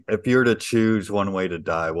If you were to choose one way to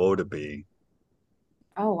die, what would it be?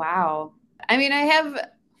 Oh, wow. I mean, I have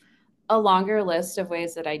a longer list of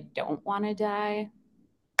ways that I don't want to die.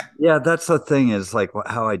 Yeah, that's the thing is like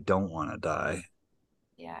how I don't want to die.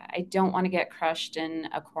 Yeah, I don't want to get crushed in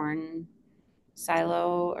a corn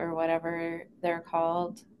silo or whatever they're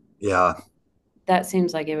called. Yeah, That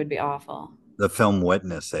seems like it would be awful. the film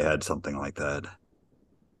Witness, they had something like that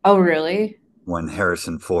Oh, really? when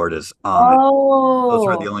Harrison Ford is on it. Those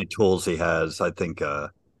are the Oh, only tools he has. I think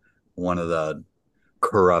one of the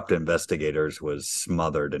corrupt investigators was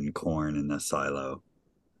smothered in corn in the silo.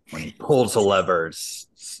 When he pulls the lever,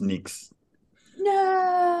 sneaks. He's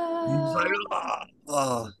like, no. ah,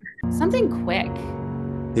 ah. Something quick.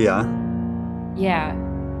 Yeah, Yeah.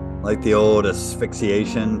 like the old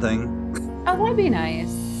asphyxiation thing. Oh, that'd be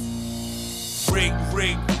nice. Ring,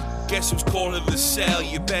 ring. Guess who's calling the cell?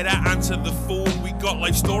 You better answer the phone. We got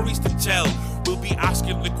life stories to tell. We'll be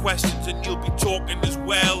asking the questions and you'll be talking as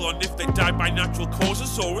well on if they died by natural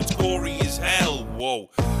causes or it's gory as hell. Whoa.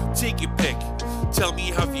 Take your pick. Tell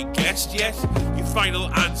me, have you guessed yet? Your final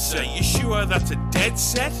answer. You sure that's a dead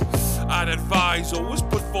set? I'd advise always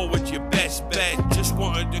put forward your best bet. Just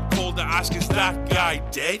wanted to call to ask, is that guy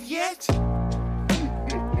dead yet?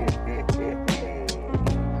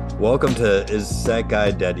 Welcome to Is That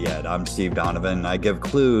Guy Dead Yet? I'm Steve Donovan, and I give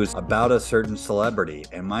clues about a certain celebrity,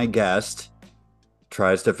 and my guest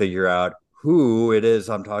tries to figure out who it is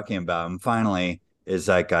I'm talking about. And finally, is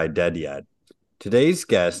that guy dead yet? Today's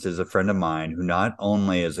guest is a friend of mine who not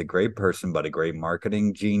only is a great person, but a great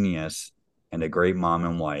marketing genius and a great mom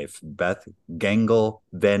and wife, Beth Gangle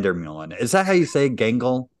Vandermeulen. Is that how you say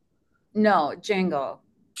Gangle? No, Django.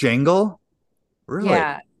 Jangle? Really?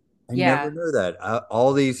 Yeah. I never Yeah. knew that.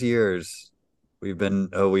 All these years we've been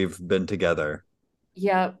together.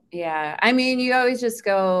 Yep. Yeah. I mean, you always just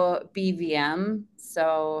go BVM.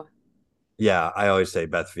 So, Yeah, I always say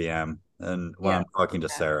Beth VM. And when yeah. I'm talking to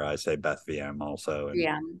Yeah. Sarah, I say Beth VM also. And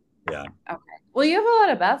VM. yeah, Okay. Well, you have a lot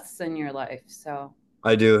of Beths in your life. So,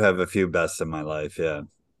 I do have a few Beths in my life. Yeah.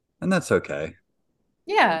 And that's okay.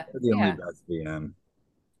 yeah. You're the only Yeah. Beth VM.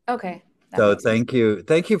 Okay. That So makes sense. thank you.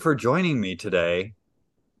 Thank you for joining me today.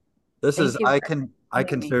 This is Thank you for I having me.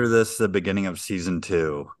 consider this the beginning of season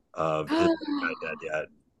two of Is That Guy Dead Yet?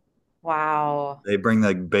 Wow. They bring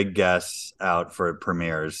the big guests out for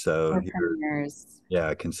premieres. So For here, premieres.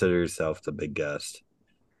 yeah, consider yourself the big guest.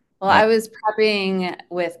 Well, And I was prepping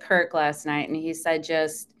with Kirk last night and he said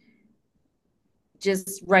just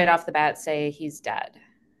right off the bat say he's dead.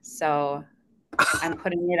 So, I'm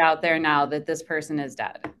putting it out there now that this person is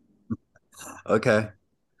dead. okay.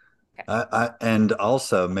 Okay. And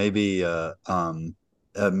also maybe I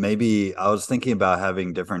was thinking about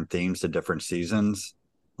having different themes to different seasons,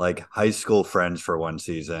 like high school friends for one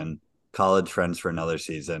season, college friends for another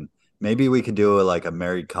season. Maybe we could do like a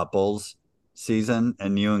married couples season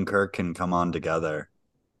and you and Kirk can come on together.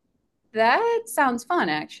 That sounds fun,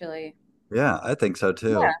 actually. Yeah, I think so Yeah.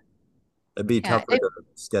 too. It'd be Yeah. tougher to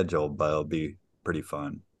schedule, but it'll be pretty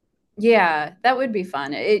fun. Yeah, that would be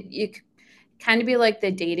fun. Kind of be like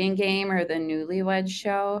the dating game or the newlywed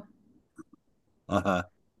show Uh-huh.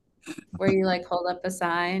 where you like hold up a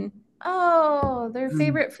sign. Oh, their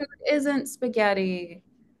favorite food isn't spaghetti.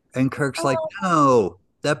 And Kirk's like, Oh. no,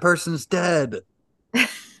 that person's dead.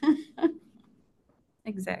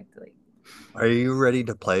 Exactly. Are you ready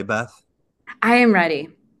to play, Beth? I am ready.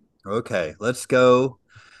 Okay, let's go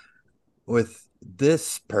with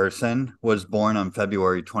this person was born on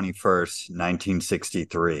February 21st,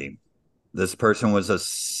 1963. This person was the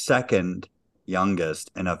second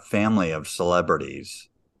youngest in a family of celebrities.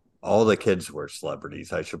 All the kids were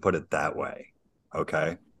celebrities. I should put it that way.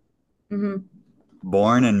 Okay. Hmm.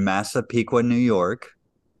 Born in Massapequa, New York,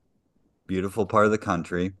 beautiful part of the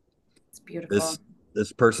country. It's beautiful. This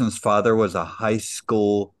this person's father was a high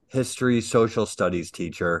school history social studies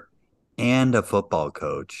teacher and a football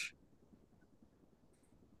coach.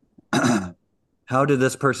 How did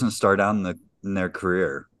this person start out in their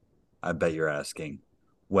career? I bet you're asking.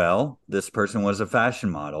 Well, this person was a fashion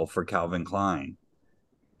model for Calvin Klein,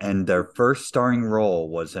 and their first starring role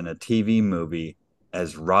was in a TV movie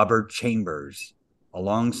as Robert Chambers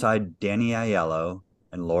alongside Danny Aiello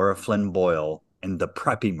and Laura Flynn Boyle in The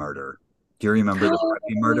Preppy Murder. Do you remember The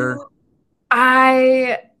Preppy Murder?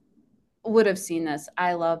 I would have seen this.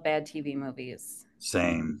 I love bad TV movies.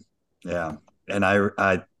 Same. Yeah. And I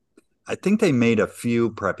think they made a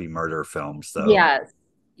few Preppy Murder films though. Yes.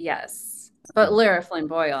 Yes. But Lara Flynn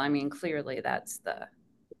Boyle, I mean, clearly that's the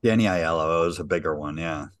Danny Aiello was a bigger one.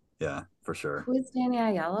 Yeah. Yeah, for sure. who is Danny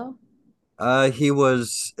Aiello? He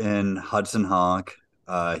was in Hudson Hawk.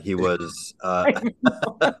 He was,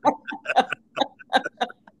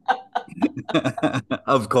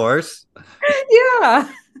 of course,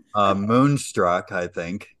 Yeah. Moonstruck. I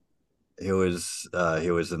think he was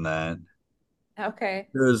in that. Okay.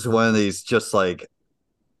 It was one of these just like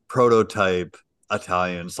prototype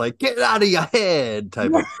Italians, like get out of your head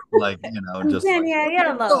type of like just like what are you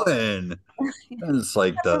Daniela. doing? And it's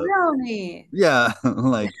like the Pepperoni. yeah,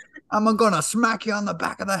 like I'm gonna smack you on the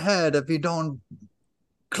back of the head if you don't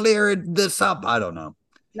clear this up. I don't know.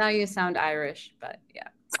 Now you sound Irish, but yeah.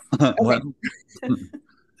 Okay.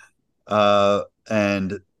 Well,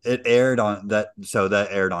 and it aired on that, so that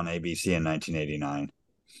aired on ABC in 1989.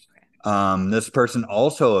 This person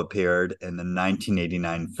also appeared in the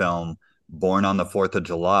 1989 film Born on the Fourth of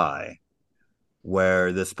July,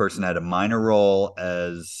 where this person had a minor role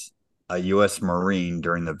as a U.S. Marine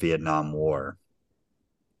during the Vietnam War.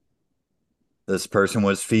 This person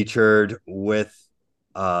was featured with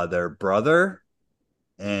their brother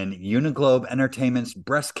in Uniglobe Entertainment's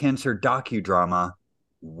breast cancer docudrama,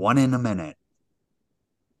 One in a Minute.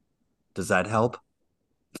 Does that help?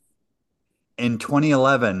 In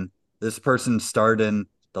 2011, this person starred in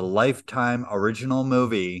the Lifetime original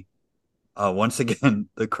movie, once again,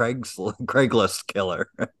 the Craigslist Killer.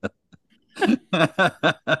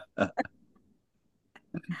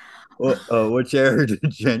 Which aired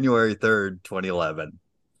January 3rd, 2011.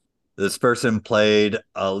 This person played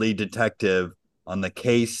a lead detective on the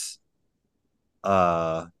case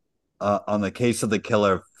uh, on the case of the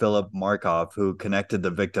killer Philip Markoff, who connected the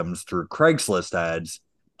victims through Craigslist ads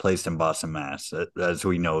placed in Boston, Mass. As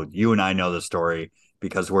we know, you and I know the story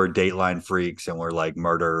because we're Dateline freaks and we're like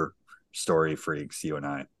murder story freaks. You and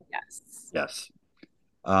I. Yes.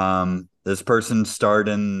 Yes. This person starred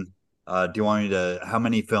in. Do you want me to? How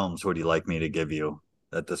many films would you like me to give you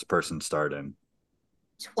that this person starred in?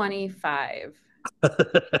 25.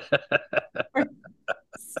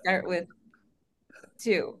 Start with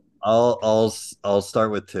 2. I'll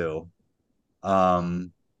start with two.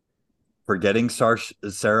 Um, Forgetting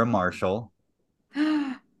Sarah Marshall,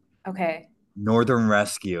 Okay. Northern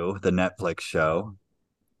Rescue, the Netflix show.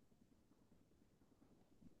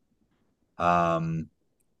 Um,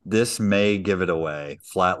 this may give it away.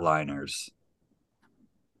 Flatliners,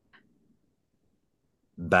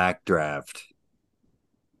 Backdraft,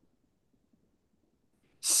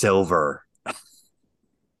 Silver.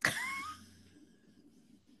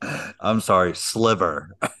 I'm sorry,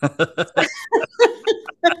 Sliver.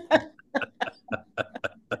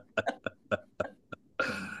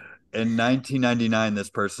 In 1999, this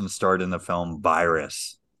person starred in the film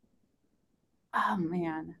Virus. Oh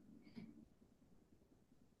man.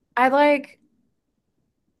 I like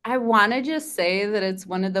I want to just say that it's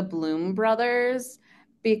one of the Bloom brothers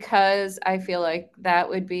because I feel like that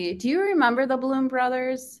would be. Do you remember the Bloom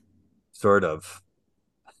brothers? Sort of.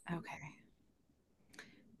 Okay.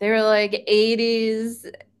 They were like 80s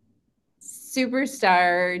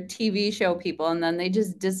superstar TV show people and then they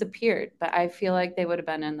just disappeared. But I feel like they would have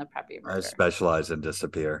been in the Puppy I Murder. specialize in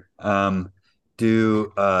disappear.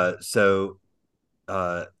 Do so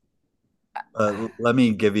uh let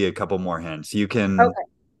me give you a couple more hints. You can Okay.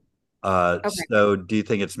 Okay. so do you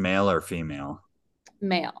think it's male or female?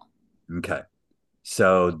 Male. Okay.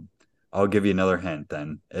 So I'll give you another hint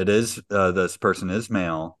then. It is this person is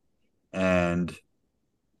male, and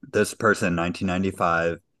this person in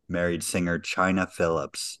 1995 married singer China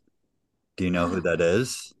Phillips. Do you know who that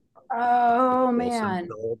is? Oh Wilson man.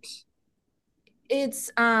 Phillips?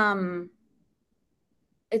 It's um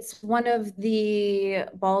it's one of the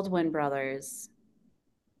Baldwin brothers.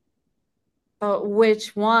 But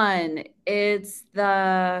which one? It's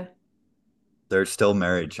the They're still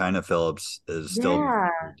married. China Phillips is still yeah.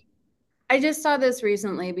 married. I just saw this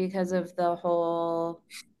recently because of the whole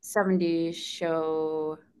 70s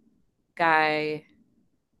show guy,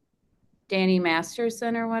 Danny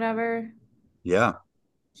Masterson or whatever. Yeah.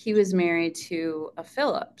 He was married to a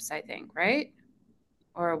Phillips, I think, right?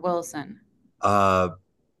 Or a Wilson. Uh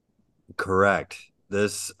Correct.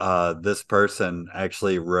 This person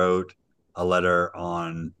actually wrote a letter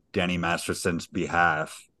on Danny Masterson's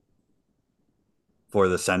behalf for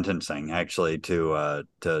the sentencing, actually to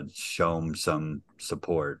show him some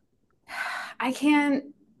support. I can't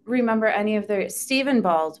remember any of their Stephen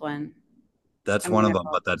Baldwin. That's I'm one of gonna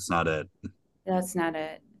them, go. but that's not it. That's not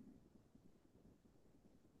it.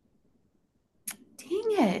 Dang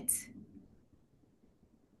it.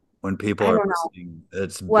 When people I are don't know. listening,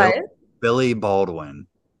 it's What? Billy Baldwin.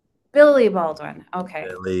 Billy Baldwin. Okay.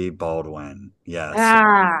 Billy Baldwin. Yes.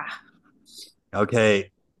 Ah,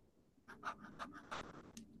 Okay.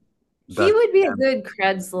 he Beth would be a GVM. good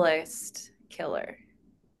Craigslist killer.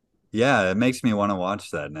 Yeah, it makes me want to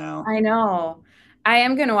watch that now. I know. I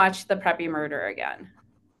am going to watch The Preppy Murder again.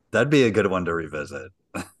 That'd be a good one to revisit.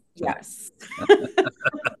 Yes.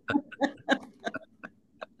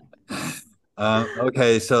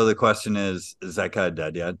 Okay, so the question is that guy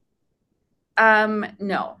dead yet?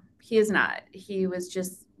 No, he is not. He was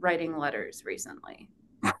just writing letters recently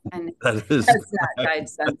and That is has not correct. died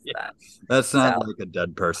since Yeah. then. That's not So, like a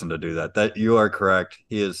dead person to do that. That you are correct.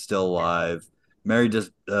 He is still yeah. alive. Married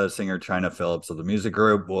to singer China Phillips of the music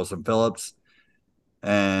group Wilson Phillips,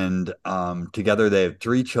 and together they have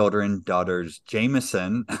three children: daughters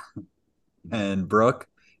Jameson and Brooke,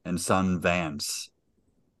 and son Vance.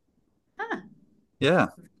 Huh. Yeah,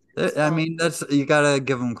 I So, mean that's you gotta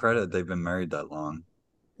give them credit. They've been married that long.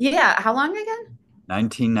 yeah. How long again?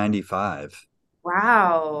 1995.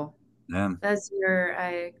 Wow. Yeah,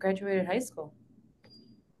 I graduated high school.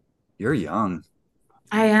 you're young.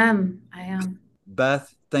 I am. I am.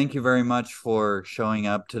 Beth, thank you very much for showing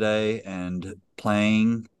up today and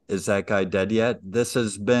playing Is That Guy Dead Yet? This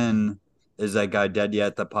has been Is That Guy Dead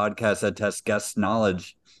Yet? The podcast that tests guest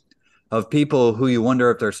knowledge of people who you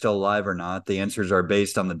wonder if they're still alive or not. The answers are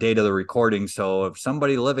based on the date of the recording. So if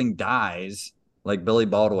somebody living dies, like Billy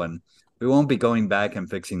Baldwin, we won't be going back and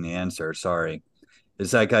fixing the answer. Sorry.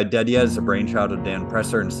 Is That Guy Dead Yet? Is the brainchild of Dan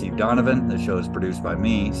Presser and Steve Donovan. The show is produced by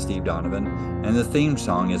me, Steve Donovan, and the theme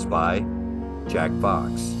song is by Jack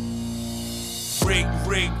Fox. Ring,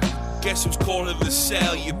 ring, guess who's calling the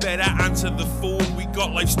cell? You better answer the phone, we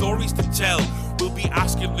got life stories to tell. We'll be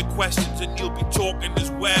asking the questions and you'll be talking as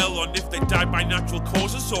well on if they died by natural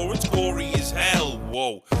causes or it's gory as hell.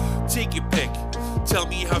 Whoa, take your pick. Tell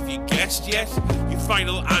me, have you guessed yet? Your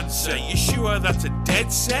final answer, you sure that's a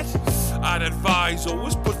dead set? I'd advise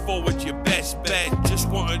always put forward your best bet. Just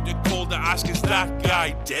wanted to call to ask, is that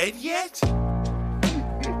guy dead yet?